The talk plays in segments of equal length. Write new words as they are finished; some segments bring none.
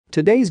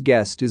Today's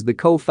guest is the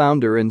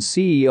co-founder and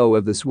CEO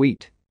of The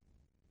Suite.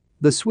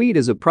 The Suite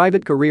is a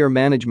private career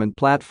management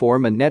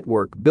platform and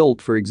network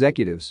built for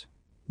executives.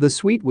 The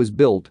Suite was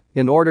built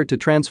in order to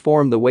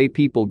transform the way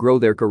people grow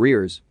their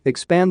careers,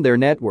 expand their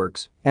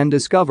networks, and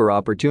discover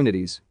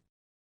opportunities.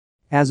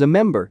 As a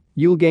member,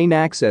 you'll gain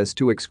access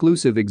to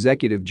exclusive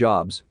executive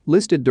jobs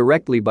listed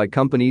directly by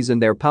companies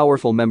and their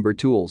powerful member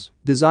tools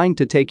designed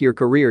to take your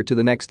career to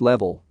the next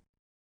level.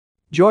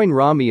 Join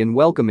Rami in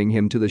welcoming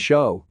him to the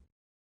show.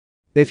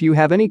 If you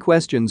have any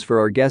questions for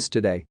our guest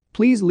today,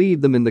 please leave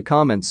them in the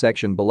comments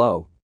section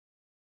below.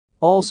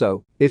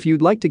 Also, if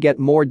you'd like to get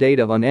more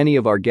data on any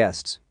of our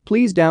guests,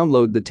 please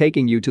download the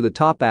Taking You to the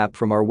Top app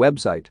from our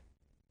website.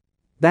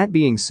 That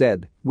being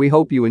said, we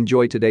hope you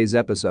enjoy today's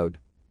episode.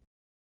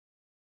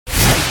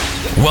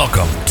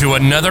 Welcome to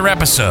another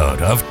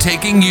episode of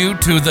Taking You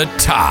to the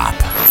Top.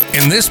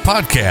 In this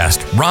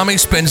podcast, Rami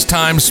spends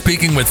time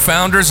speaking with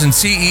founders and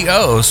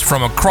CEOs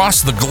from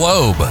across the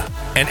globe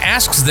and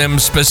asks them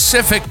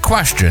specific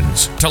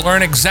questions to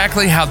learn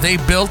exactly how they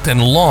built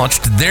and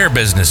launched their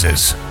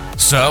businesses.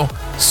 So,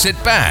 sit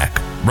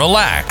back,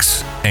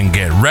 relax, and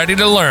get ready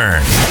to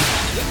learn.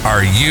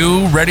 Are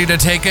you ready to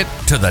take it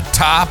to the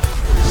top?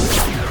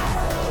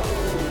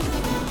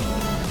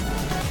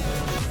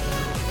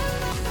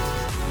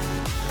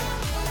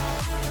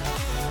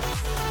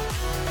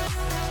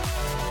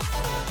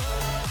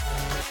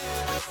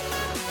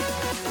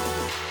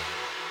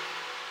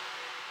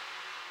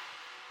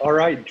 All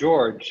right,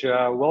 George,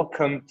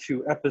 welcome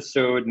to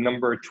episode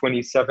number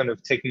 27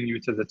 of Taking You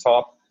to the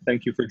Top.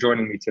 Thank you for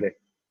joining me today.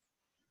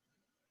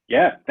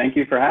 Yeah, thank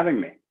you for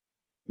having me.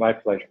 My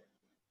pleasure.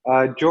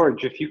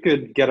 George, if you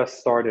could get us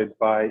started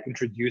by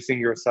introducing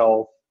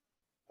yourself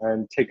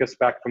and take us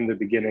back from the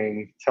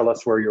beginning, tell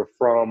us where you're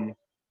from,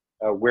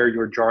 where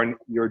your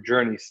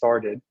journey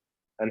started,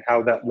 and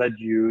how that led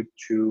you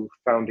to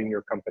founding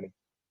your company.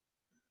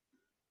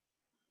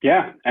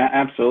 Yeah,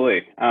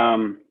 absolutely.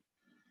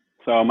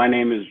 So my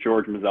name is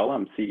George Mazzella.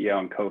 I'm CEO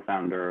and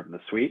co-founder of The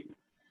Suite.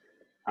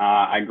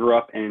 I grew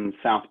up in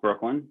South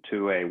Brooklyn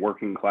to a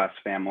working class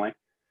family.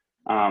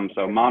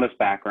 So modest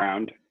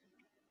background.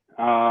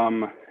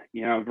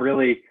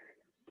 Really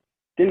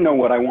didn't know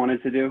what I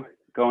wanted to do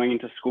going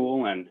into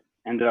school and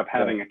ended up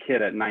having a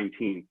kid at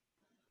 19,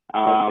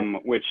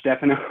 which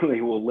definitely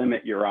will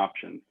limit your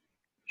options.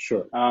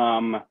 Sure.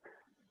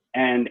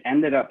 And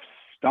ended up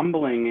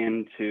stumbling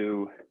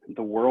into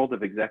the world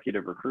of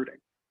executive recruiting.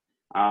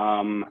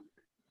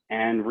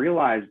 And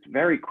realized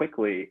very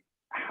quickly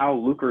how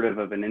lucrative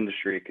of an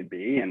industry it could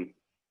be, and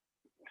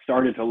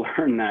started to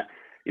learn that,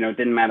 it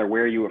didn't matter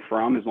where you were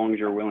from, as long as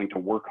you're willing to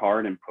work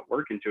hard and put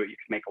work into it, you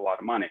can make a lot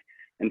of money.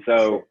 And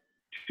so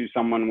to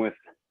someone with,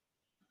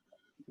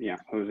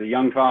 who was a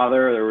young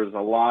father, there was a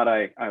lot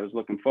I was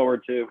looking forward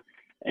to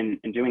in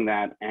doing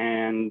that.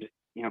 And,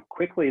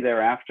 quickly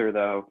thereafter,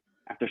 though,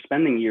 after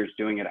spending years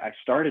doing it, I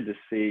started to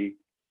see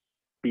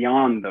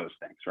beyond those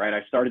things, right?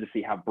 I started to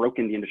see how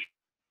broken the industry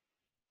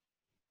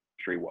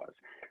was,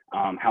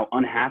 how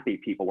unhappy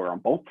people were on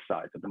both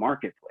sides of the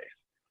marketplace.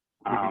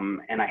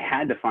 And I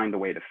had to find a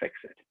way to fix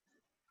it.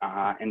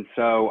 And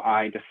so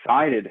I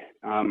decided,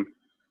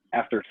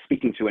 after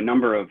speaking to a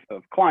number of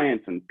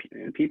clients and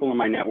people in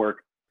my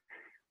network,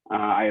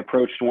 I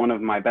approached one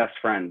of my best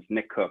friends,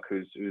 Nick Cook,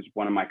 who's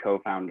one of my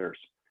co-founders,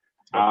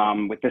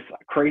 with this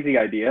crazy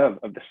idea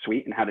of The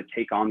Suite and how to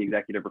take on the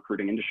executive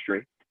recruiting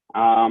industry.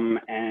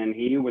 And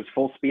he was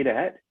full speed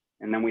ahead.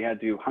 And then we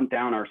had to hunt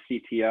down our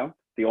CTO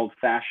the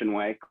old-fashioned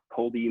way,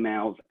 cold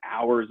emails,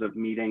 hours of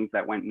meetings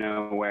that went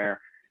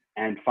nowhere,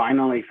 and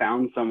finally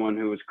found someone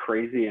who was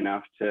crazy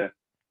enough to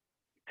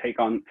take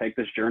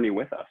this journey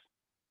with us.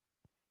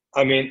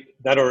 I mean,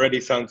 that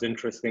already sounds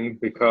interesting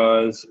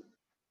because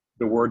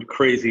the word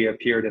crazy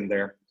appeared in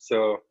there.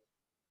 So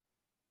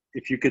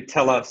if you could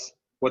tell us,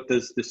 what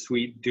does The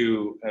Suite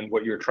do and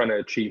what you're trying to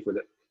achieve with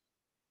it?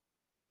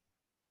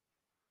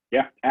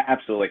 Yeah,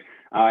 absolutely.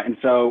 And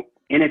so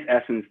in its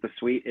essence, The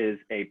Suite is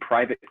a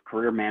private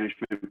career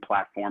management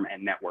platform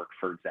and network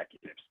for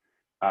executives.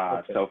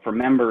 So for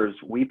members,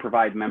 we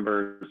provide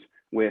members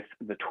with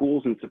the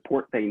tools and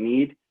support they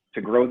need to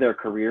grow their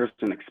careers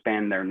and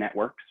expand their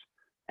networks.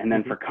 And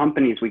then for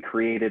companies, we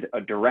created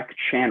a direct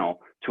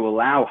channel to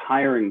allow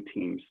hiring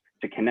teams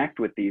to connect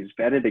with these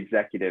vetted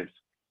executives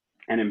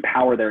and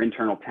empower their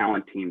internal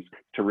talent teams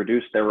to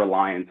reduce their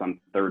reliance on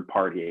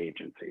third-party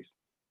agencies.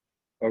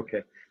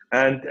 Okay.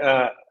 And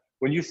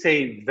when you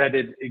say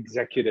vetted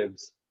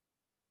executives,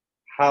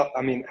 how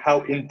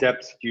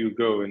in-depth do you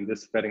go in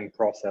this vetting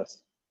process?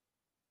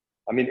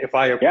 I mean, if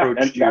I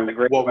approached you,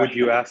 what would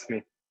you ask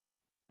me?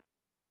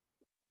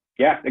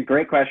 Yeah, a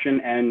great question.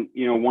 And,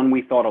 one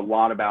we thought a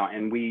lot about,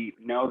 and we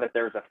know that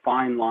there's a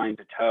fine line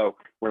to toe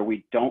where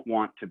we don't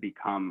want to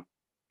become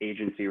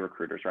agency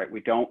recruiters, right?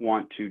 We don't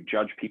want to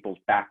judge people's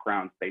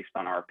backgrounds based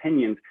on our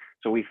opinions.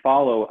 So we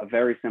follow a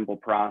very simple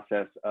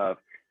process of,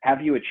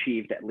 have you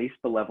achieved at least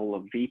the level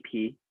of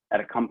VP at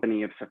a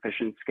company of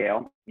sufficient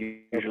scale?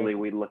 Usually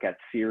we look at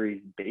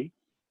Series B.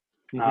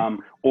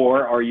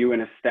 Or are you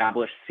an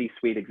established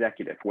C-suite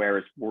executive,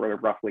 where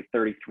roughly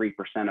 33%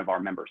 of our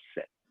members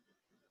sit?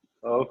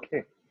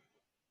 Okay.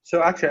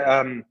 So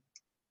actually,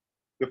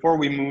 before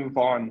we move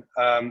on,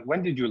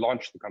 when did you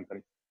launch the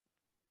company?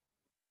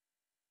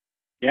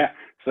 Yeah,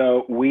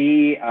 so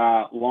we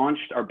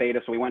launched our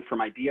beta. So we went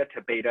from idea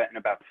to beta in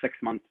about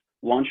 6 months,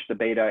 launched the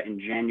beta in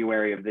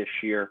January of this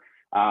year,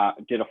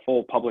 did a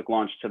full public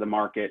launch to the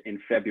market in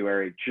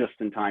February, just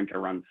in time to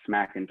run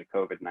smack into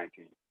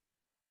COVID-19.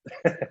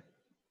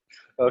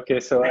 Okay,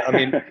 so I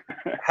mean,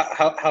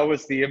 how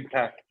was the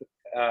impact?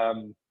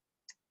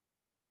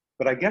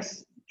 But I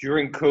guess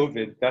during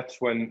COVID, that's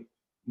when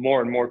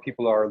more and more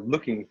people are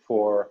looking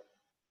for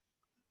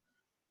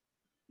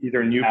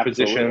either new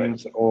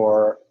positions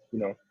or,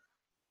 so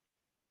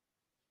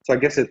I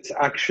guess it's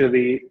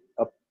actually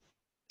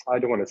I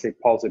don't want to say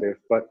positive,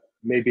 but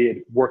maybe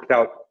it worked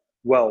out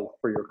well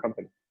for your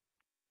company.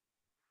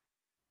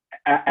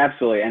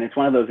 Absolutely. And it's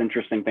one of those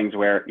interesting things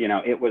where,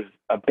 it was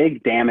a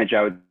big damage,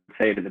 I would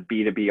say, to the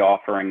B2B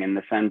offering, in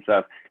the sense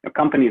of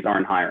companies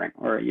aren't hiring,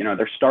 or,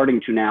 they're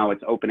starting to now.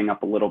 It's opening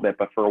up a little bit,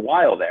 but for a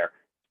while there,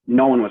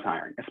 no one was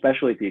hiring,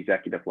 especially at the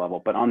executive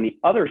level. But on the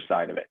other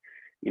side of it,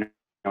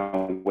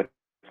 with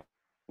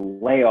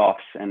layoffs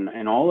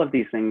and all of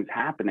these things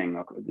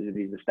happening,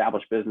 these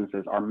established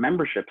businesses, our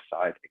membership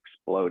side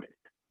exploded.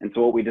 And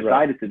so what we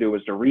decided to do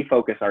was to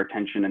refocus our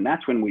attention. And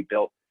that's when we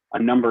built a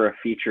number of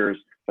features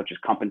such as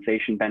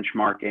compensation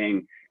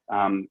benchmarking,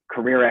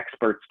 career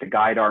experts to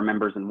guide our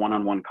members in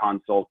one-on-one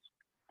consults,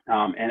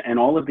 and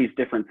all of these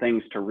different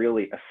things to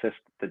really assist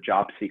the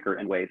job seeker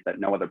in ways that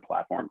no other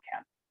platform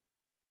can.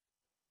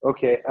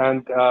 Okay,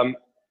 and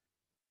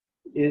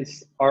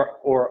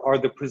are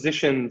the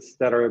positions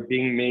that are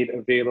being made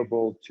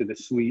available to the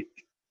suite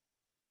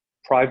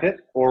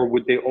private, or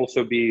would they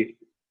also be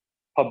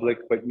public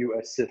but you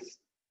assist?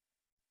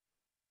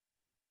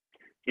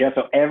 Yeah,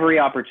 so every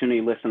opportunity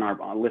listed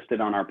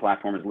on our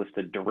platform is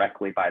listed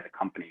directly by the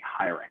company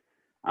hiring.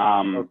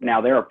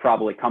 Now, there are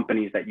probably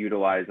companies that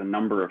utilize a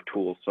number of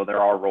tools, so there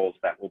are roles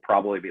that will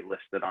probably be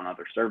listed on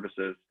other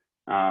services,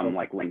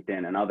 like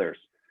LinkedIn and others.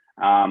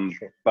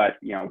 But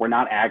we're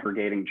not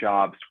aggregating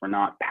jobs. We're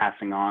not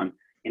passing on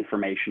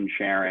information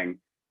sharing.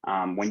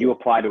 When you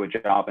apply to a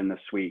job in the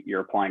suite,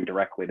 you're applying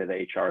directly to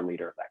the HR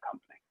leader of that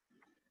company.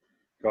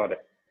 Got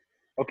it.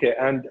 Okay,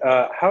 and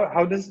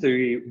how does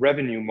the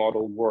revenue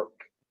model work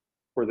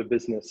for the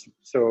business?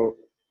 So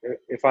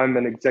if I'm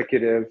an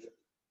executive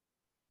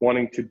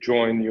wanting to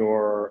join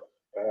your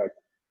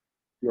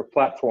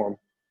platform,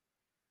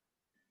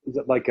 is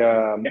it like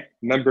a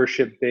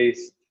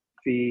membership-based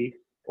fee,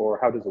 or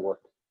how does it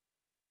work?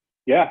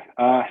 Yeah,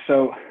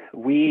 so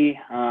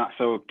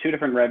two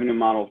different revenue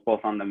models,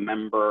 both on the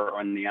member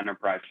and the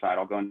enterprise side.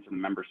 I'll go into the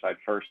member side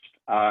first.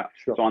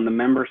 Sure. So on the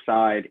member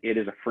side, it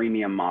is a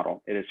freemium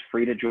model. It is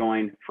free to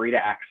join, free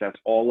to access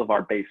all of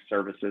our base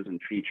services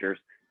and features.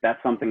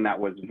 That's something that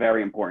was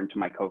very important to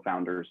my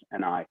co-founders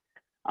and I.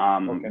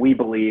 We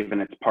believe,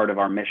 and it's part of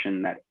our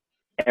mission, that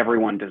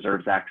everyone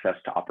deserves access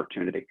to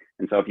opportunity.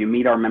 And so if you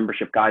meet our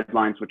membership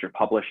guidelines, which are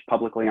published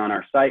publicly on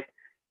our site,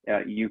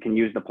 you can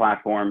use the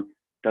platform.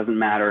 Doesn't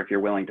matter if you're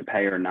willing to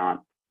pay or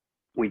not.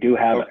 We do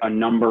have a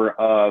number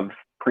of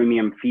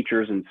premium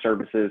features and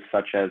services,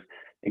 such as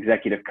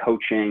executive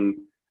coaching,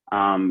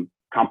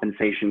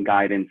 compensation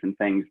guidance, and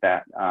things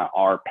that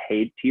are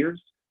paid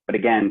tiers. But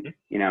again,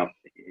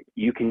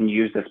 you can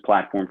use this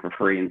platform for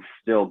free and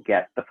still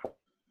get the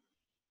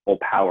full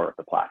power of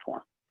the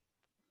platform.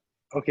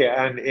 Okay,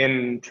 and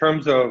in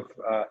terms of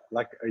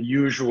like a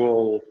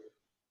usual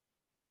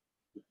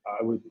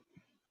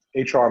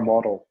HR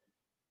model,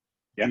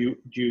 do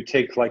you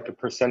take like a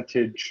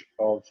percentage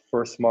of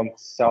first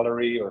month's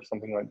salary or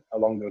something like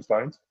along those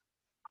lines?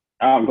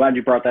 Oh, I'm glad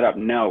you brought that up.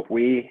 No,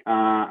 we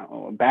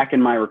back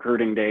in my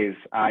recruiting days,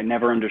 I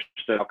never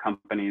understood how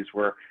companies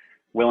were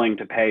willing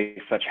to pay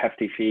such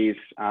hefty fees.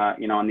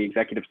 On the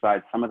executive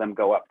side, some of them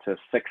go up to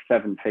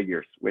 6-7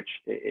 figures, which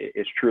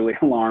is truly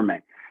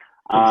alarming.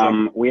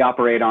 Exactly. We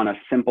operate on a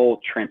simple,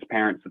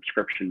 transparent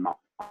subscription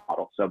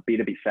model. So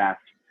B2B SaaS,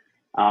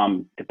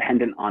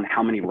 dependent on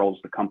how many roles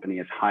the company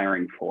is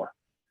hiring for.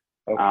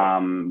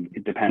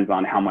 It depends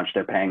on how much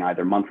they're paying,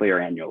 either monthly or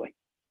annually.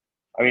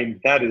 I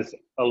mean, that is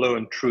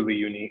alone truly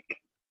unique,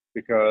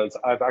 because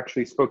I've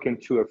actually spoken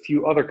to a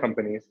few other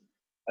companies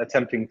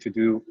attempting to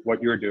do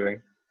what you're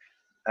doing.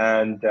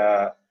 And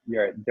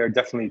they're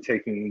definitely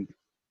taking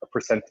a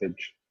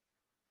percentage.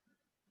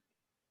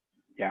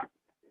 Yeah.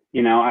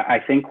 I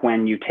think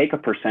when you take a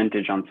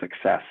percentage on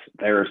success,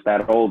 there's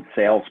that old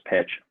sales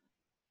pitch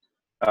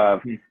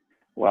of,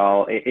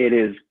 well, it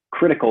is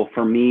critical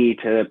for me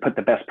to put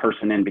the best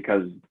person in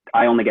because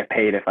I only get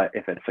paid if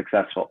it's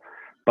successful.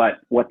 But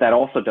what that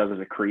also does is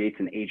it creates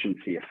an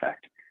agency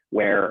effect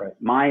where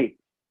I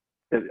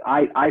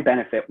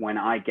benefit when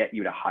I get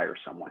you to hire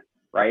someone,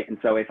 right? And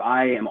so if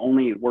I am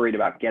only worried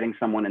about getting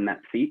someone in that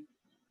seat,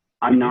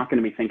 I'm not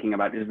going to be thinking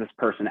about, is this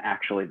person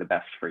actually the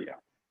best for you?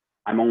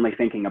 I'm only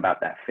thinking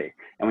about that fee.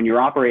 And when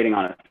you're operating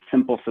on a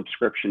simple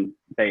subscription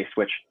base,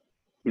 which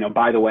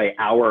By the way,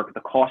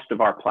 the cost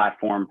of our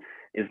platform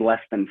is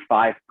less than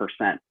 5%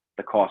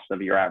 the cost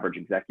of your average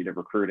executive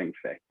recruiting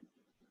fee.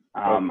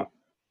 Okay.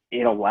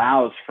 It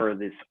allows for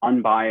this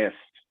unbiased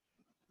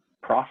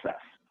process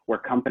where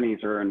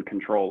companies are in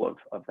control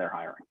of their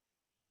hiring.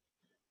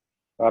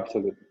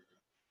 Absolutely.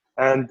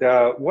 And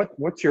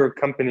what's your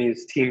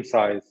company's team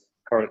size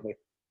currently?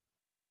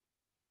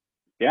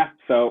 Yeah,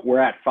 so we're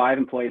at 5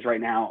 employees right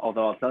now,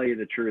 although I'll tell you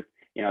the truth,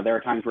 there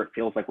are times where it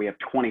feels like we have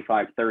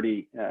 25,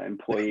 30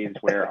 employees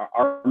where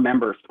our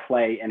members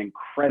play an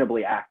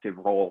incredibly active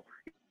role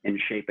in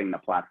shaping the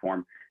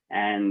platform.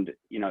 And,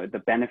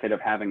 the benefit of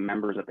having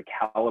members of the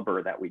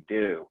caliber that we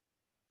do,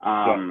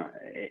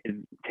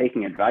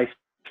 taking advice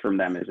from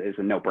them is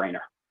a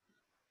no-brainer.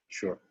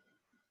 Sure.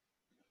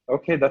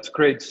 Okay, that's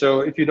great.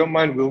 So if you don't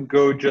mind, we'll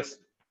go just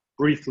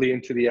briefly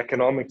into the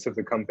economics of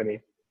the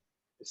company.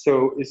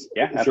 So is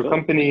your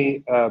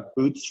company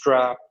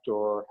bootstrapped,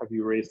 or have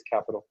you raised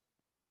capital?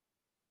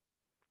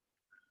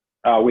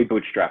 We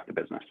bootstrapped the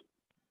business.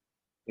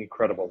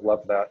 Incredible.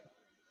 Love that.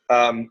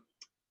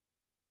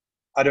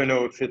 I don't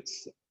know if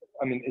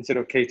is it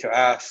okay to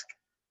ask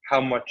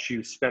how much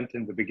you spent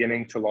in the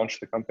beginning to launch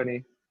the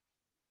company?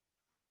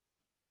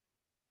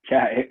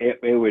 Yeah,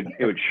 it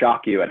would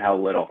shock you at how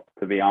little,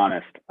 to be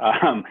honest.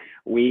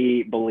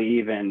 We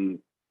believe in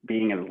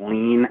being as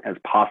lean as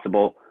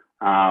possible.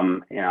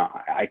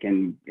 I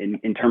can,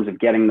 in terms of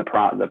getting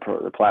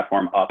the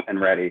platform up and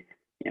ready,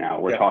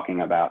 we're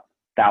talking about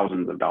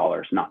thousands of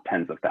dollars, not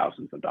tens of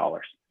thousands of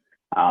dollars.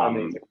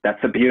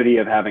 That's the beauty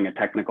of having a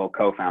technical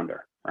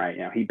co-founder, right?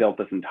 He built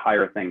this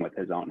entire thing with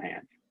his own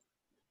hands.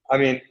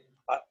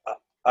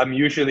 I'm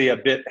usually a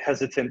bit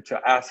hesitant to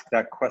ask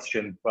that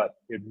question, but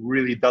it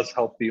really does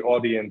help the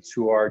audience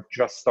who are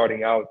just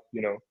starting out,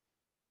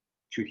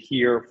 to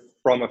hear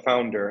from a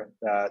founder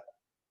that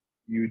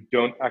you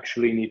don't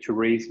actually need to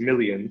raise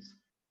millions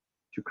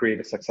to create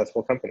a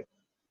successful company.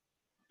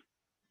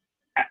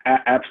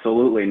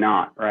 Absolutely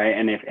not, right?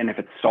 And if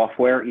it's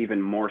software,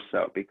 even more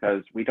so,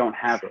 because we don't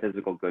have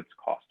physical goods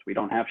cost. We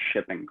don't have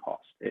shipping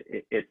cost.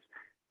 It's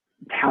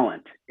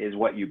talent is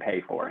what you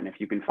pay for. And if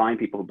you can find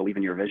people who believe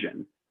in your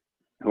vision,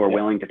 who are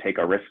willing to take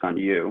a risk on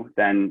you,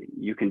 then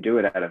you can do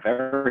it at a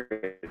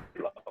very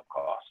low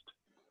cost.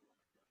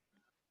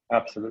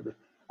 Absolutely.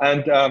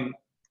 And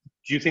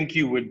do you think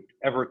you would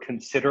ever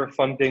consider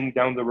funding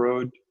down the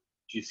road?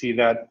 Do you see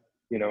that,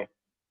 in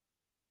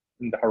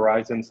the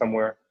horizon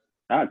somewhere?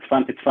 It's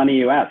fun. It's funny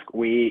you ask.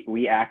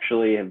 We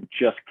actually have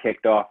just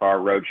kicked off our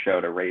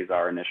roadshow to raise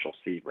our initial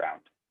seed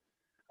round.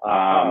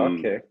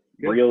 Okay.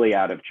 Good. Really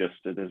out of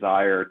just a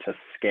desire to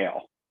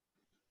scale.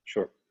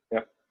 Sure. Yeah,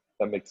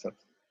 that makes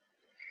sense.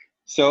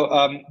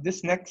 So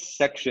this next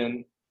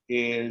section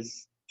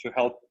is to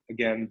help,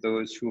 again,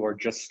 those who are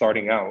just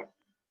starting out.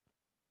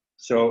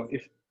 So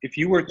if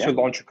you were to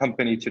launch a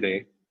company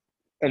today,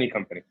 any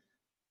company,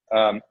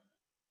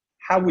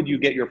 how would you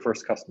get your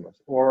first customers?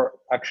 Or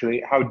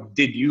actually, how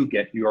did you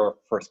get your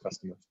first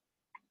customers?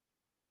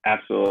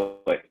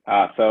 Absolutely.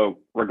 So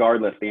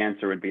regardless, the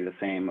answer would be the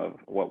same of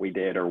what we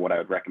did or what I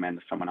would recommend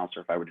to someone else,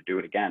 or if I were to do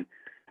it again.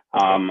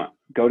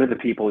 Go to the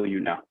people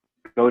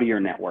go to your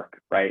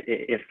network, right?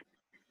 If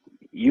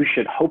you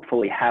should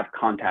hopefully have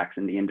contacts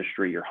in the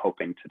industry you're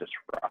hoping to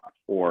disrupt,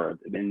 or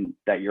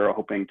that you're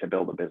hoping to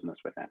build a business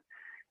within.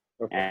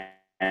 Okay.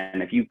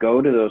 And if you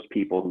go to those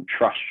people who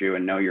trust you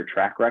and know your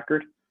track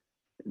record,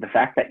 the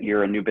fact that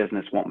you're a new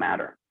business won't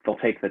matter. They'll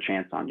take the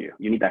chance on you.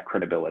 You need that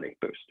credibility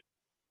boost.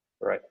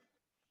 Right.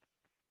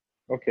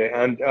 Okay.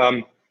 And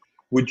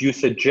would you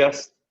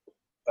suggest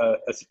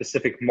a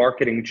specific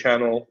marketing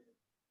channel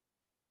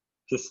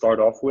to start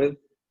off with?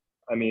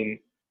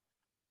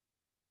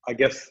 I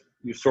guess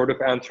you sort of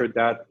answered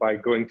that by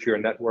going to your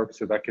network,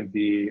 so that can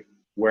be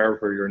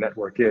wherever your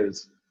network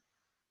is.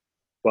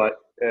 But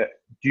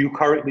do you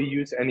currently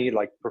use any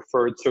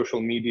preferred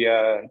social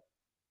media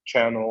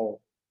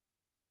channel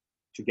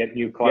to get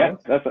new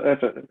clients? Yeah,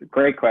 that's a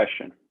great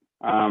question.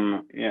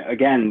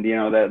 Again,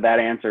 that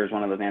answer is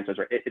one of those answers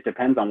where it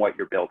depends on what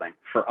you're building.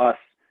 For us,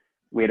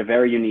 we had a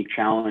very unique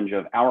challenge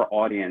of our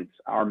audience,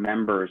 our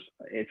members.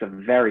 It's a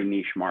very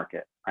niche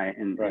market, right?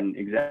 And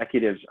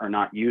executives are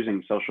not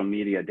using social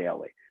media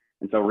daily.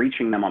 And so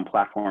reaching them on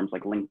platforms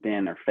like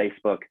LinkedIn or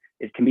Facebook,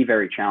 it can be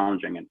very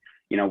challenging. And,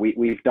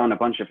 we've done a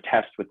bunch of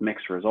tests with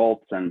mixed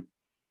results. And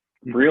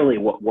really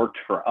what worked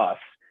for us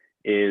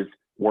is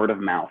word of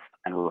mouth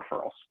and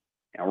referrals.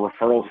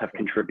 Referrals have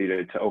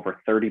contributed to over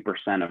 30%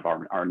 of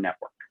our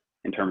network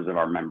in terms of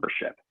our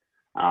membership.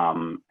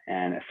 And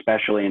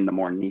especially in the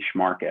more niche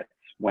markets,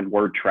 when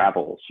word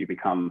travels, you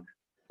become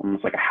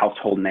almost like a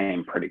household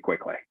name pretty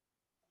quickly.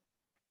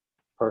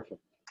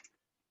 Perfect.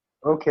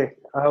 Okay.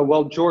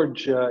 Well,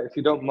 George, if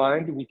you don't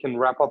mind, we can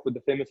wrap up with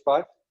the famous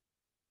 5.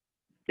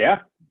 Yeah,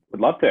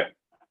 would love to.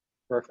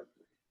 Perfect.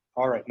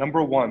 All right.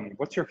 Number 1,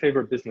 what's your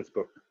favorite business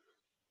book?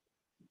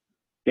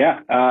 Yeah,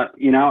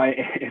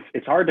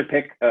 it's hard to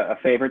pick a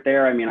favorite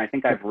there. I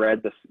think I've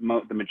read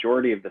the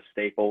majority of the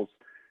staples.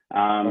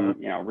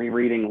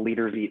 Rereading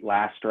Leaders Eat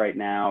Last right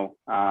now.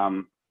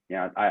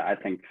 I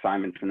think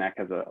Simon Sinek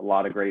has a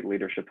lot of great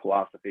leadership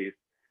philosophies.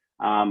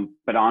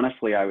 But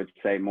honestly, I would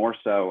say more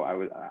so,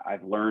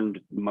 I've learned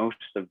most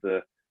of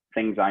the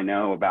things I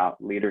know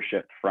about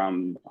leadership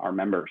from our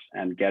members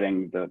and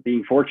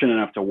being fortunate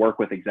enough to work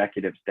with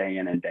executives day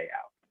in and day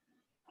out.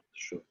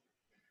 Sure.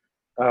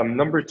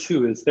 Number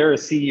 2, is there a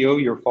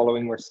CEO you're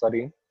following or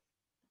studying?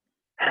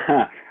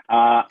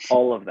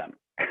 All of them.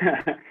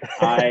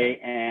 I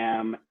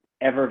am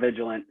ever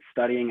vigilant,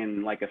 studying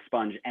and like a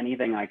sponge,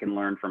 anything I can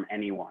learn from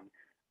anyone.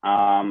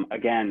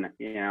 Again,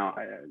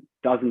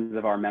 dozens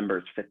of our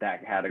members fit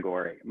that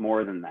category,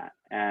 more than that.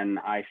 And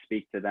I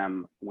speak to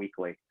them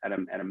weekly at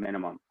a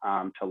minimum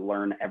to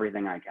learn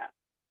everything I can.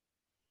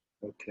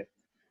 Okay.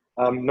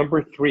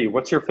 Number 3,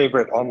 what's your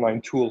favorite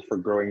online tool for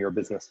growing your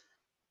business?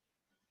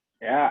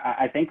 Yeah,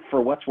 I think for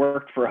what's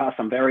worked for us,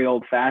 I'm very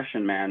old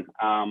fashioned, man.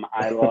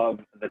 I love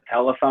the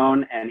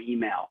telephone and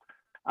email.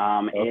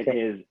 It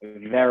is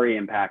very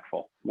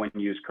impactful when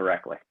used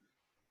correctly.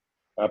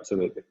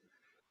 Absolutely.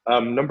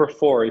 Number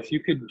 4, if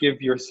you could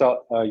give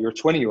yourself, your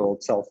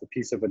 20-year-old self a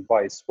piece of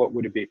advice, what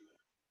would it be?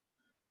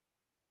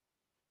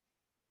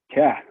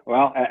 Yeah,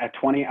 well, at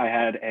 20, I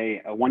had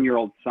a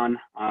 1-year-old son,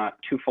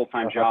 2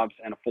 full-time jobs,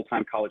 and a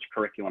full-time college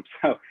curriculum.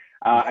 So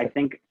I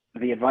think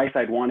the advice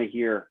I'd want to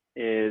hear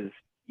is,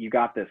 you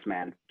got this,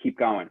 man. Keep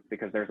going,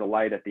 because there's a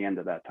light at the end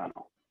of that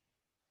tunnel.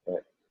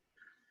 Right.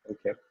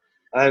 Okay.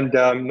 And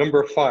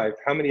number 5,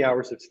 how many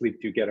hours of sleep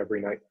do you get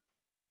every night?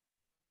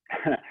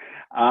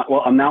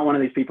 Well, I'm not one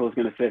of these people who's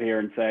going to sit here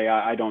and say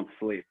I don't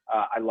sleep.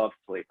 I love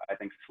sleep. I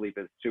think sleep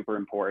is super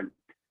important.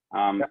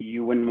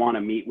 You wouldn't want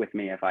to meet with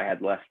me if I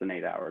had less than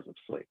 8 hours of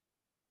sleep.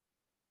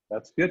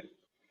 That's good.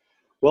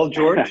 Well,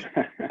 George,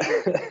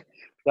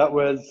 that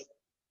was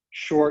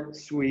short,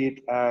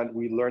 sweet, and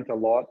we learned a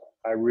lot.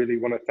 I really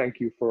want to thank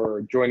you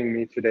for joining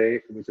me today.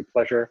 It was a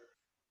pleasure.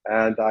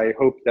 And I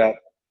hope that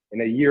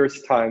in a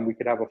year's time, we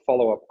could have a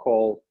follow-up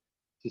call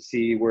to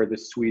see where the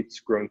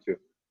suite's grown to.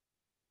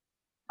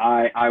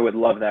 I would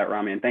love that,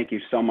 Rami. And thank you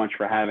so much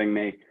for having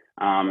me.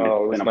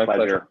 It's been a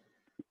pleasure.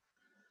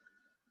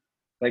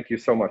 Thank you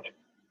so much.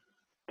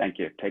 Thank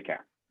you. Take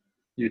care.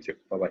 You too.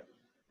 Bye-bye.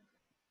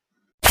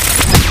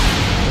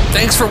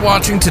 Thanks for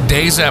watching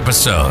today's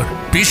episode.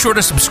 Be sure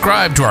to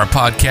subscribe to our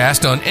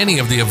podcast on any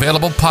of the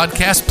available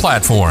podcast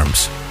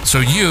platforms so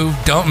you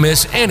don't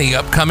miss any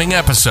upcoming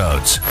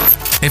episodes.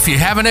 If you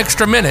have an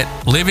extra minute,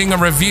 leaving a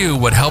review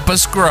would help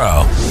us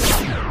grow.